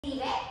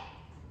Leave it.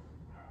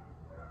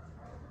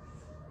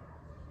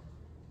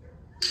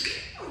 Yes.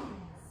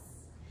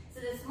 So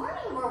this morning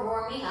we're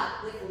warming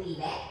up with leave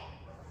it.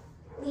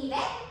 Leave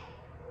it.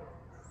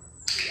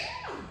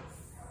 Yes.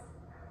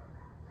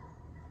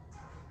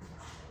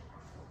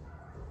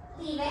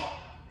 Leave it.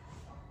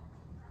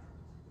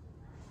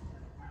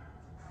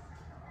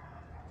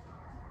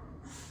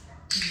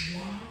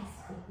 Yes,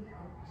 very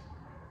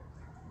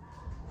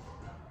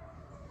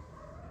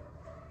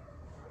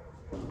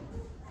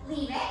good.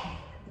 Leave it.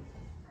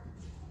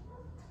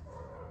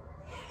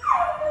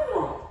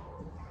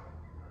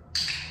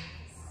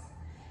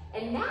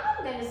 And now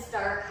I'm going to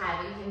start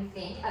having him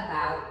think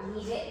about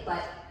leave it,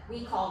 but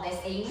we call this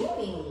a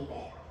moving leave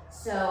it.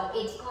 So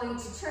it's going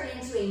to turn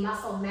into a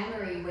muscle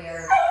memory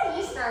where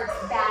he starts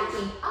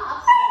backing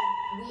up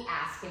and we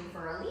ask him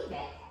for a leave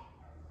it.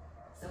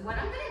 So what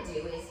I'm going to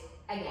do is,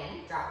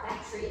 again, drop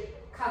that treat,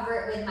 cover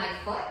it with my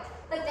foot,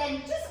 but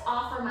then just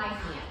offer my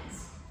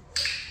hands.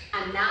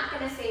 I'm not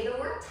going to say the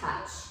word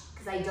touch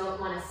because I don't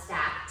want to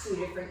stack two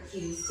different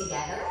cues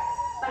together,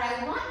 but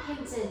I want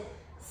him to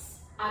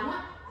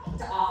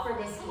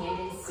offer this hand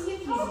and see if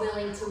he's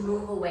willing to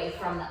move away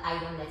from the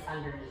item that's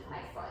underneath my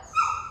foot.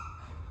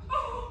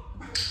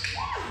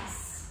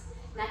 Yes!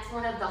 That's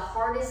one of the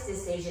hardest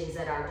decisions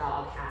that our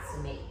dog has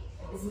to make,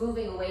 is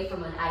moving away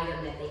from an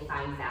item that they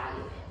find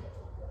value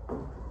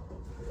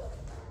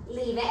in.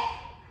 Leave it.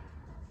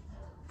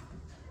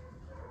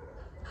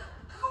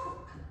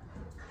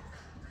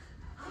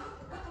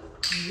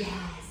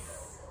 Yes.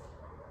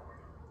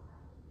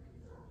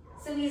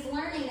 So he's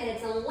learning that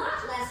it's a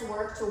lot less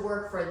work to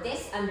work for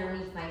this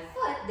underneath my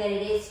foot than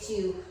it is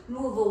to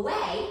move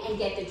away and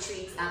get the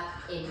treats up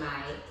in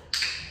my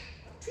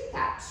treat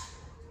pouch.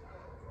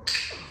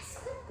 Yes,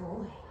 good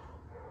boy.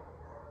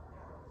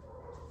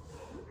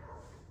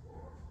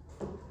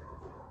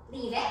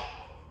 Leave it.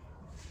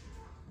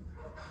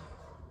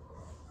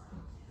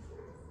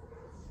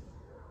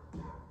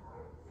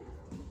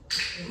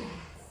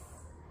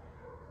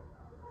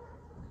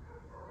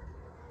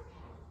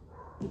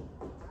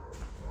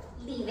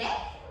 Leave it.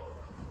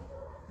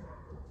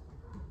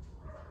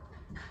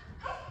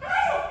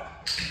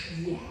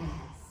 Yes.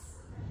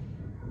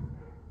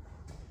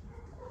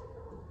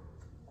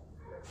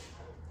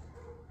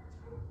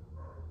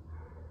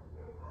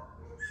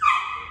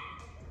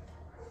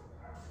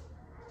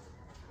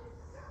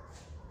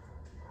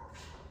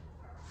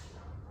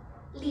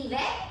 Leave it.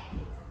 Yes.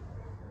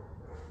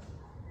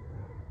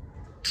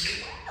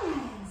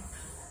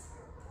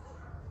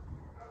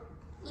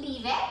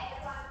 Leave it. Leave it.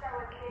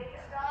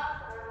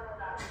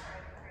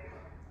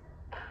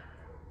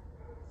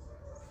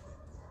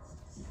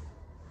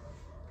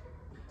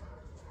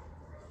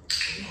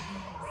 Yes,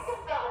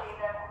 very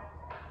good.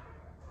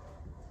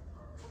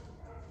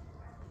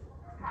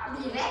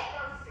 Leave it.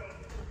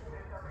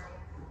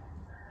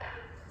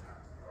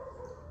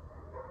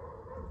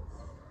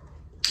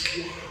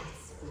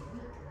 Yes.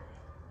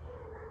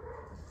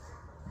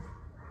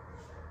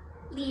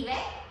 Leave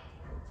it.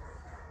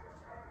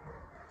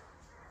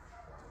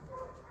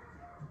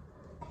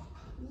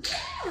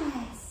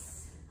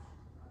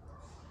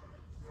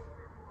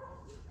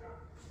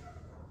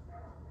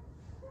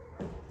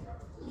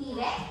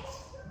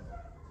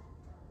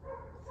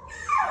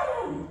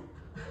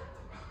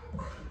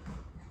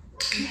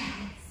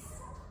 Yes.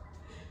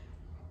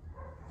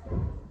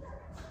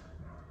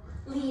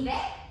 Leave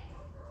it.